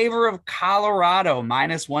the favor of Colorado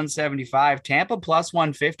minus 175, Tampa plus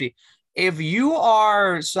 150. If you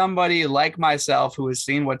are somebody like myself who has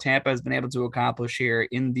seen what Tampa has been able to accomplish here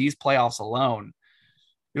in these playoffs alone,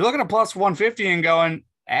 you're looking at plus 150 and going,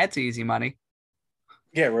 that's easy money.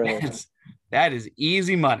 Yeah, really. That is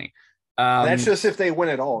easy money. That's just if they win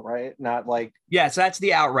it all, right? Not like. Yes, that's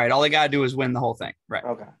the outright. All they got to do is win the whole thing. Right.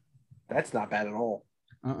 Okay. That's not bad at all.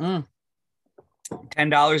 $10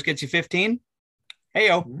 gets you 15.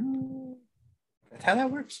 Heyo. That's how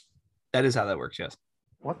that works. That is how that works. Yes.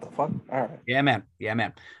 What the fuck? All right. Yeah, man.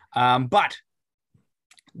 But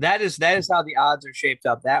that is how the odds are shaped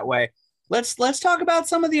up that way. Let's talk about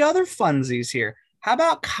some of the other funsies here. How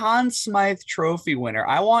about Conn Smythe Trophy winner?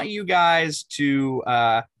 I want you guys to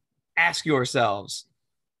ask yourselves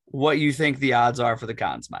what you think the odds are for the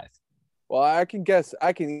Conn Smythe. Well, I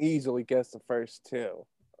can easily guess the first two.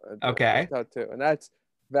 Okay. Top two, and that's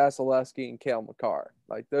Vasilevsky and Cale Makar.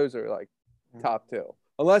 Like those are like top two,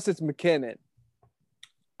 unless it's McKinnon.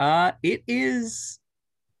 It is.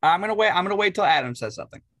 I'm gonna wait till Adam says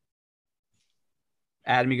something.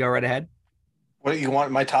 Adam, you go right ahead. What do you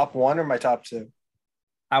want? My top one or my top two?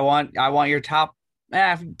 I want your top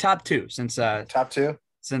two since top two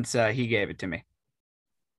since he gave it to me.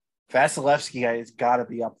 Vasilevsky has got to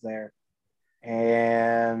be up there,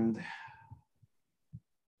 and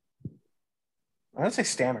I'm gonna say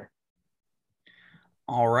Stammer.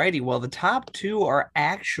 All righty. Well, the top two are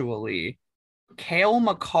actually Cale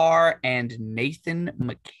Makar and Nathan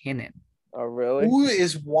McKinnon. Oh, really? Who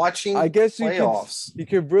is watching? I guess playoffs? You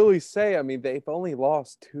could really say. I mean, they've only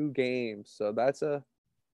lost 2 games, so that's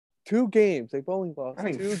 2 games. They've only lost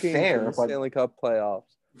 2 games in the Stanley Cup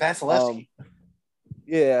playoffs. Vasilevsky.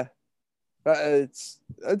 Yeah, that's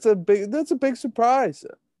a big surprise.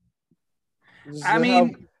 I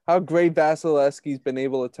mean, how great Vasilevsky's been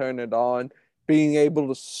able to turn it on, being able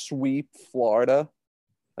to sweep Florida,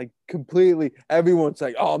 like completely. Everyone's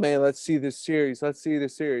like, "Oh man, let's see this series. Let's see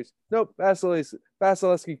this series." Nope,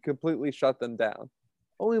 Vasilevsky completely shut them down.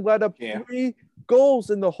 Only let up 3 goals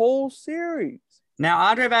in the whole series. Now,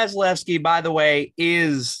 Andre Vasilevsky, by the way,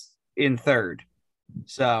 is in third.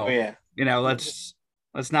 So, let's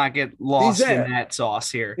not get lost in that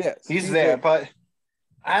sauce here. Yes, he's there. But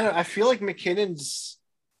I feel like McKinnon's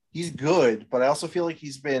he's good, but I also feel like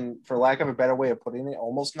he's been, for lack of a better way of putting it,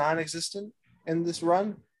 almost non-existent in this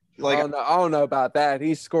run. Like I don't know about that.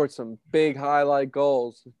 He scored some big highlight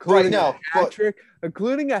goals, including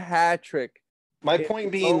a hat trick. My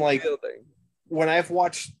point being, like, when I've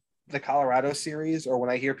watched the Colorado series, or when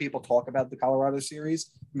I hear people talk about the Colorado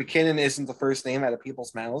series, McKinnon isn't the first name out of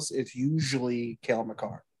people's mouths. It's usually Cale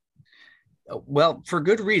Makar. Well, for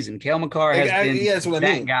good reason. Cale Makar has been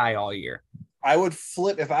that guy all year. I would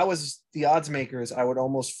flip, if I was the odds makers, I would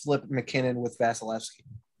almost flip McKinnon with Vasilevsky.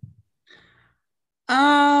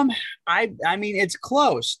 I mean, it's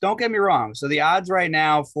close. Don't get me wrong. So the odds right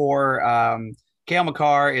now for Cale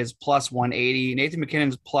Makar is plus 180, Nathan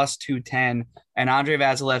McKinnon's plus 210, and Andre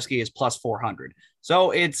Vasilevsky is plus 400.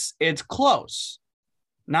 So it's close.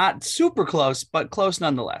 Not super close, but close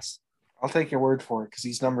nonetheless. I'll take your word for it because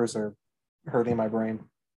these numbers are hurting my brain.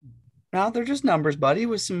 No, they're just numbers, buddy,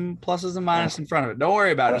 with some pluses and minuses in front of it. Don't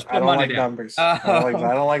worry about it. Just I put don't money like down. numbers. I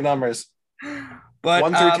don't like numbers. But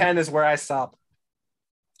 1 through 10 is where I stop.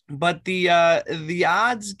 But the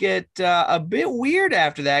odds get a bit weird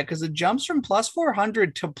after that because it jumps from plus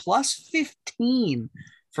 400 to plus 15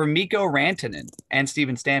 for Mikko Rantanen and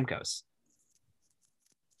Steven Stamkos.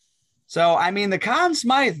 So, I mean, the Conn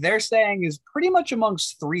Smythe, they're saying, is pretty much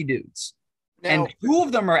amongst 3 dudes. Now, and 2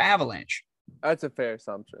 of them are Avalanche. That's a fair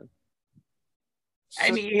assumption.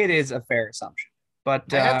 I mean, it is a fair assumption.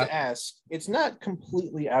 But I have to ask, it's not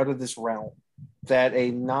completely out of this realm that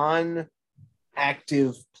a non-active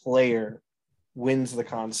player wins the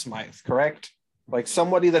Conn Smythe, correct? Like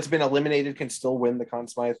somebody that's been eliminated can still win the Conn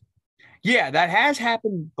Smythe? Yeah, that has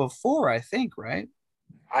happened before, I think, right?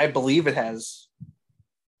 I believe it has.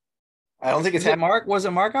 I don't think it's happened. Was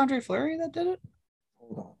it Marc-Andre Fleury that did it?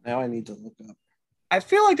 Hold on. Now I need to look up. I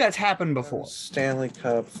feel like that's happened before. Stanley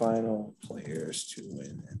Cup final players to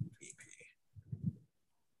win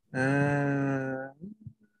MVP.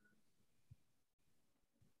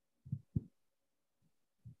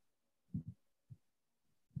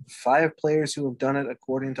 5 players who have done it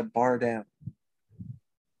according to Bar Down.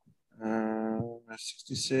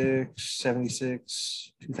 66,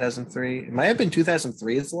 76, 2003. It might have been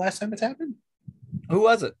 2003 is the last time it's happened. Who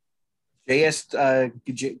was it? J.S.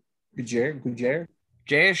 Gudger?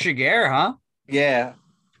 J.S. Giguere, huh? Yeah.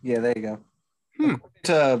 Yeah, there you go.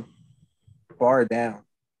 To Bar Down.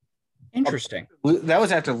 Interesting. That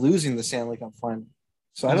was after losing the Stanley Cup final.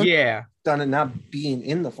 So I don't done it not being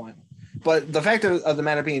in the final. But the fact of the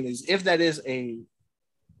matter being is if that is a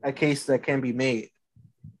case that can be made,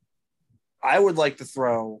 I would like to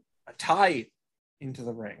throw a tie into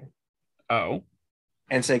the ring. Oh.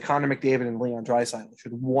 And say Connor McDavid and Leon Draisaitl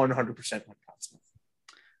should 100% win Conn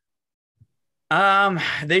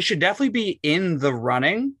Smythe. They should definitely be in the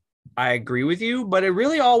running. I agree with you, but it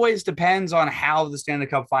really always depends on how the Stanley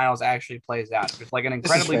Cup Finals actually plays out. If it's like an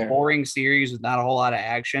incredibly boring series with not a whole lot of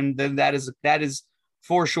action, then that is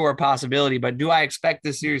for sure a possibility. But do I expect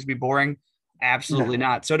this series to be boring? Absolutely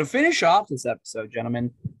not. So to finish off this episode,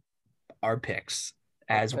 gentlemen, our picks,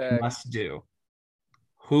 as we must do.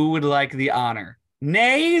 Who would like the honor,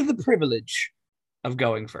 nay, the privilege of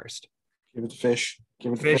going first? Give it to Fish.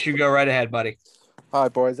 Fish, you go right ahead, buddy. All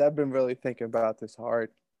right, boys. I've been really thinking about this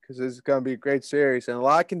hard because this is going to be a great series and a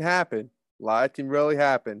lot can happen. A lot can really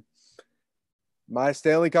happen. My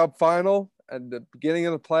Stanley Cup final at the beginning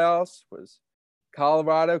of the playoffs was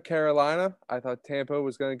Colorado, Carolina. I thought Tampa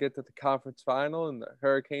was going to get to the conference final and the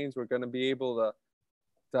Hurricanes were going to be able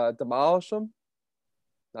to demolish them.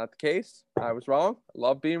 Not the case. I was wrong. I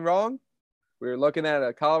love being wrong. We were looking at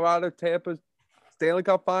a Colorado-Tampa Stanley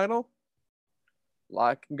Cup final.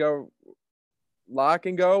 Lot can go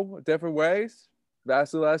different ways.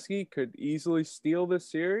 Vasilevsky could easily steal this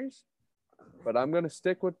series, but I'm going to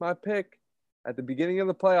stick with my pick at the beginning of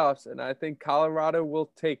the playoffs, and I think Colorado will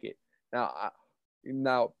take it.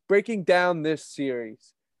 Now breaking down this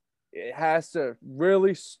series, it has to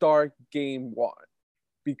really start game 1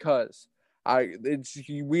 because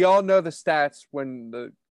we all know the stats when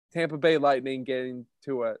the Tampa Bay Lightning get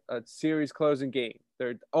into a series closing game.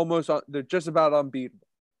 They're just about unbeatable.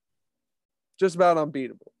 Just about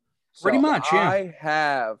unbeatable. Pretty much, yeah. I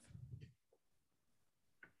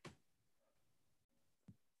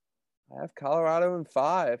have Colorado in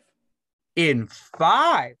 5. In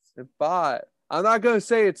 5? In 5. I'm not going to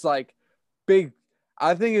say it's like big.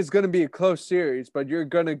 I think it's going to be a close series, but you're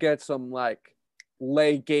going to get some like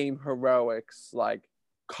late game heroics, like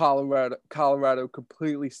Colorado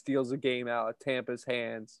completely steals a game out of Tampa's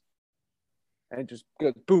hands and just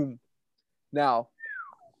goes boom. Now,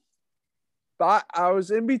 I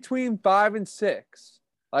was in between 5 and 6.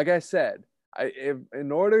 Like I said,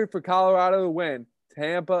 in order for Colorado to win,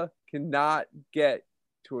 Tampa cannot get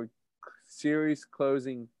to a series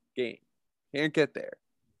closing game. Can't get there.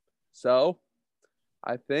 So,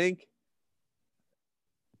 I think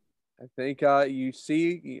you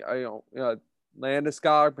see,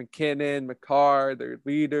 Landeskog, McKinnon, Makar, their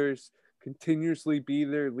leaders continuously be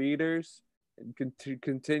their leaders and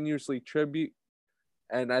continuously tribute.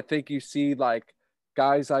 And I think you see like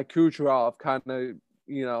guys like Kucherov kind of,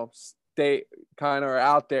 stay kind of are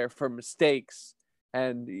out there for mistakes.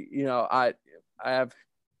 And, I have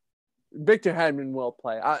Victor Hedman will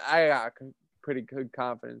play. I got pretty good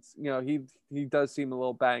confidence. He does seem a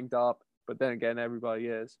little banged up, but then again, everybody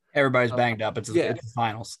is. Everybody's banged up. It's the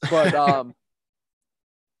finals. But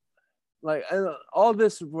all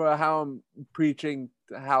this for how I'm preaching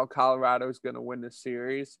how Colorado is going to win this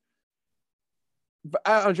series.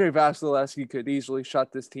 Andre Vasilevsky could easily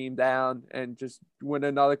shut this team down and just win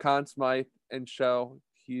another Conn Smythe and show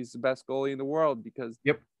he's the best goalie in the world because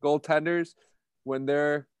goaltenders, when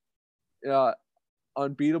they're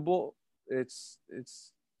unbeatable, it's a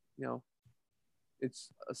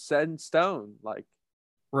set in stone. Like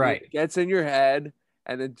Right. it gets in your head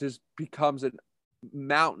and it just becomes a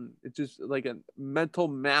mountain. It's just like a mental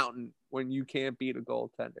mountain when you can't beat a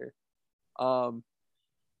goaltender.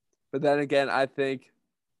 But then again, I think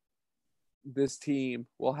this team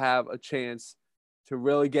will have a chance to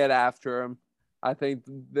really get after him. I think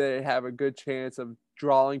they have a good chance of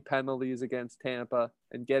drawing penalties against Tampa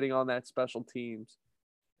and getting on that special teams.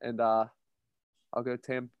 And I'll go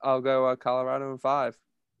Colorado in 5.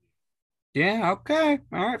 Yeah. Okay.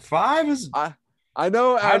 All right. 5 is. I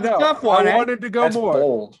know. That's a tough one, I wanted to go That's more.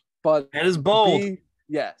 bold. But That is bold.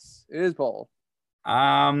 Yes, it is bold.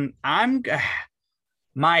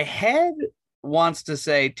 My head wants to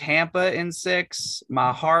say Tampa in 6.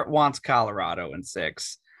 My heart wants Colorado in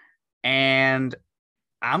 6. And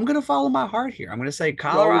I'm going to follow my heart here. I'm going to say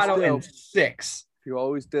Colorado in 6. You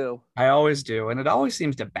always do. I always do. And it always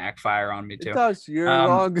seems to backfire on me too. It does. You're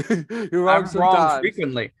wrong. You're wrong I'm sometimes. wrong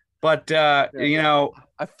frequently. But, I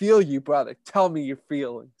feel you, brother. Tell me your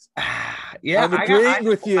feelings. Yeah, I'm agreeing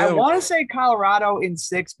with you. I want to say Colorado in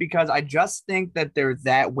 6 because I just think that they're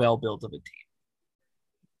that well built of a team.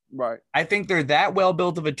 Right. I think they're that well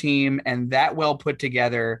built of a team and that well put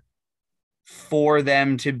together for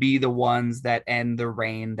them to be the ones that end the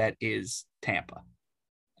reign that is Tampa.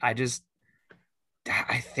 I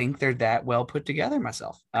think they're that well put together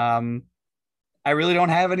myself. I really don't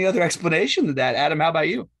have any other explanation to that. Adam, how about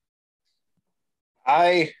you?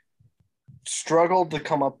 I struggled to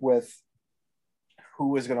come up with who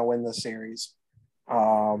was going to win the series.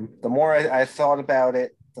 The more I thought about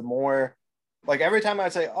it, the more, like every time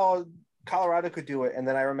I'd say, oh, Colorado could do it. And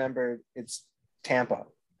then I remembered it's Tampa.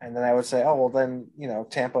 And then I would say, oh, well, then,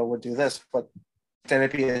 Tampa would do this. But then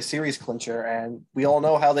it'd be a series clincher. And we all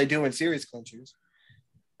know how they do in series clinchers.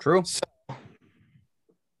 True. So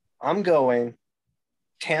I'm going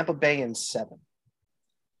Tampa Bay in 7.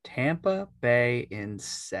 Tampa Bay in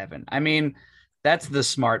 7. I mean, that's the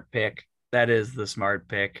smart pick. That is the smart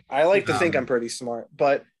pick. I like to think I'm pretty smart,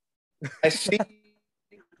 but I see.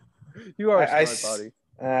 You are a smart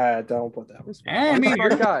buddy. Don't put that. I mean,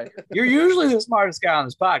 smart guy. You're usually the smartest guy on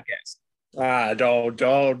this podcast.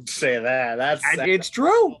 Don't say that. It's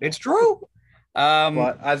true. It's true.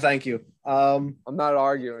 But I thank you. I'm not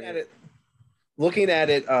arguing. Looking at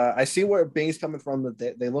it, I see where Bing's coming from.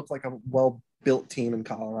 That they look like a well-built team in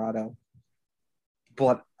Colorado,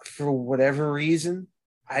 but for whatever reason,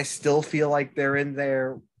 I still feel like they're in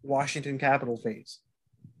their Washington Capital phase.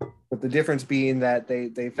 With the difference being that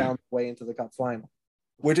they found their way into the Cup final,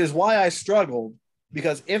 which is why I struggled,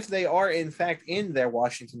 because if they are in fact in their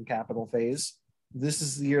Washington Capital phase, this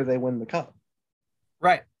is the year they win the Cup.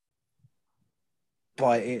 Right.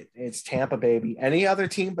 But it's Tampa, baby. Any other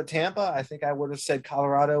team but Tampa, I think I would have said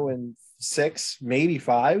Colorado in 6, maybe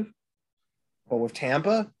 5. But with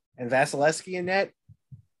Tampa and Vasilevsky in net,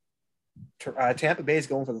 Tampa Bay is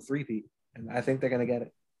going for the 3-peat, and I think they're going to get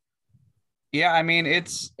it. Yeah, I mean,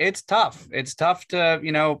 it's tough. It's tough to,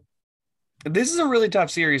 this is a really tough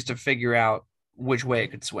series to figure out which way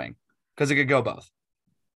it could swing because it could go both,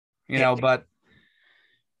 but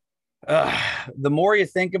the more you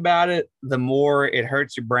think about it, the more it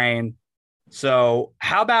hurts your brain. So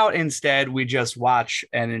how about instead we just watch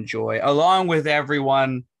and enjoy along with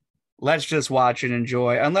everyone? Let's just watch and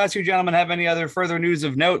enjoy. Unless you gentlemen have any other further news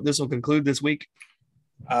of note, this will conclude this week.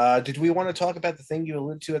 Did we want to talk about the thing you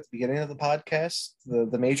alluded to at the beginning of the podcast,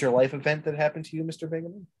 the major life event that happened to you, Mr.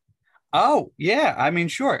 Bingaman? Oh, yeah. I mean,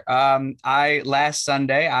 sure. Last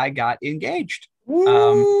Sunday, I got engaged.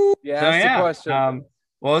 You asked the question.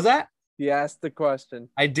 What was that? You asked the question.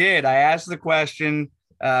 I did. I asked the question,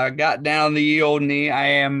 got down the old knee. I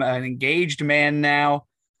am an engaged man now.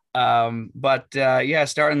 Starting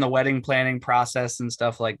the wedding planning process and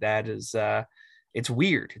stuff like that is, it's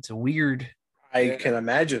weird. It's a weird. I can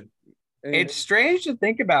imagine. It's strange to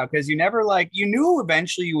think about because you never you knew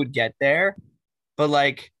eventually you would get there, but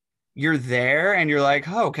you're there and you're like,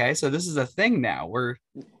 oh, okay, so this is a thing now. We're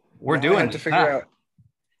doing I have to figure out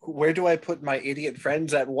where do I put my idiot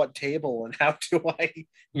friends at what table and how do I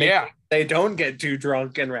they don't get too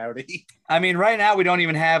drunk and rowdy. I mean, right now we don't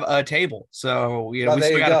even have a table, so we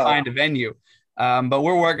still got to find a venue. But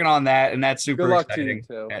we're working on that, and that's super exciting.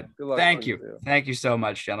 Good luck Thank you. Thank you so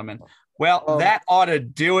much, gentlemen. Well, that ought to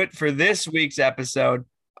do it for this week's episode.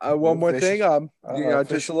 One more thing,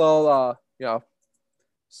 just a little,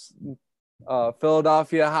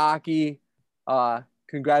 Philadelphia hockey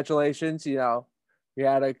Congratulations. You know, we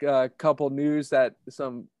had a couple news that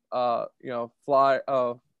some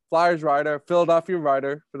Flyers writer, Philadelphia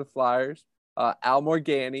writer for the Flyers, Al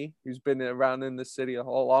Morganti, who's been around in the city a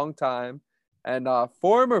whole long time, and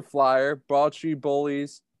former Flyer, Broad Street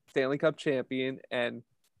Bullies Stanley Cup champion, and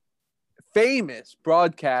famous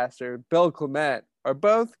broadcaster Bill Clement are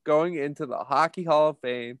both going into the Hockey Hall of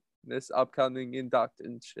Fame this upcoming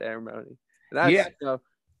induction ceremony. And that's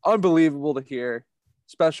unbelievable to hear,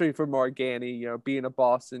 especially for Morganti, you know, being a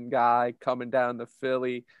Boston guy coming down to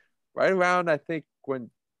Philly right around, I think, when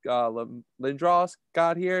Lindros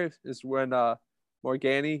got here is when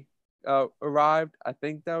Morganti arrived. I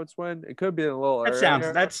think that was when. It could have been a little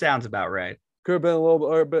earlier. That sounds about right. Could have been a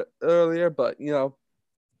little bit earlier, but you know,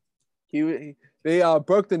 they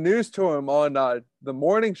broke the news to him on the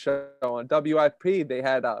morning show on WIP. They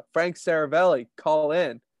had Frank Saravelli call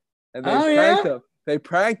in, and they pranked him. They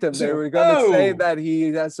pranked him. They were going to say that he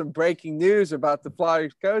has some breaking news about the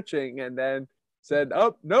Flyers coaching, and then said,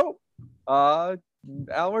 "Oh no, Al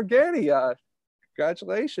Morganti,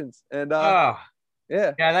 congratulations!" And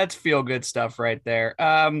that's feel good stuff right there.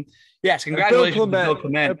 Yes, congratulations, Bill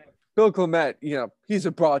Clement. Bill Clement, you know, he's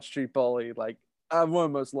a Broad Street bully. Like, I'm one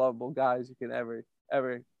of the most lovable guys you can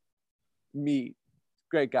ever meet.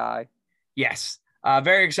 Great guy. Yes.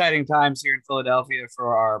 Very exciting times here in Philadelphia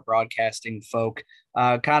for our broadcasting folk.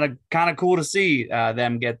 Kind of cool to see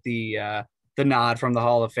them get the nod from the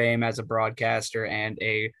Hall of Fame as a broadcaster and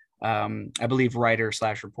a I believe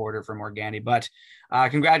writer/reporter for Morganti. But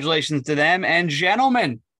congratulations to them. And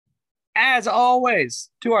gentlemen, as always,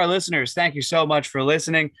 to our listeners, thank you so much for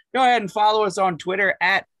listening. Go ahead and follow us on Twitter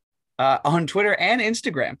and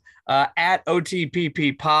Instagram at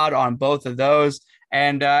OTPP Pod on both of those.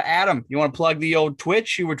 And Adam, you want to plug the old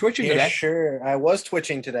Twitch? You were twitching today. Sure. I was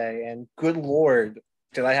twitching today, and good Lord,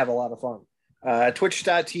 did I have a lot of fun.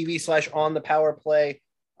 Twitch.tv/onthepowerplay.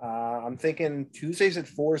 I'm thinking Tuesdays at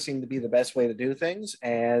 4 seem to be the best way to do things.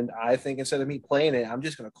 And I think instead of me playing it, I'm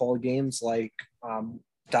just going to call games like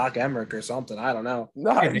Doc Emmerich or something. I don't know.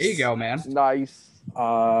 Nice. Hey, there you go, man. Nice.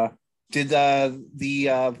 The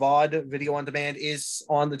VOD video on demand is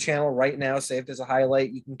on the channel right now, saved as a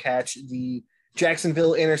highlight. You can catch the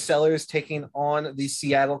Jacksonville Interstellars taking on the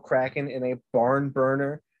Seattle Kraken in a barn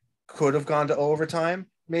burner. Could have gone to overtime,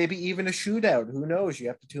 maybe even a shootout. Who knows? You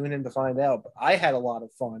have to tune in to find out. But I had a lot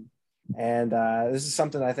of fun. And this is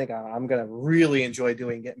something I think I'm going to really enjoy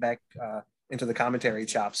doing, getting back into the commentary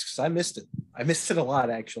chops, because I missed it. I missed it a lot,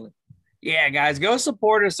 actually. Yeah, guys, go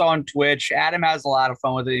support us on Twitch. Adam has a lot of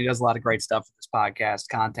fun with it. He does a lot of great stuff with this podcast,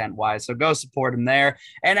 content-wise. So go support him there.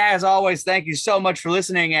 And as always, thank you so much for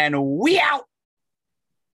listening, and we out.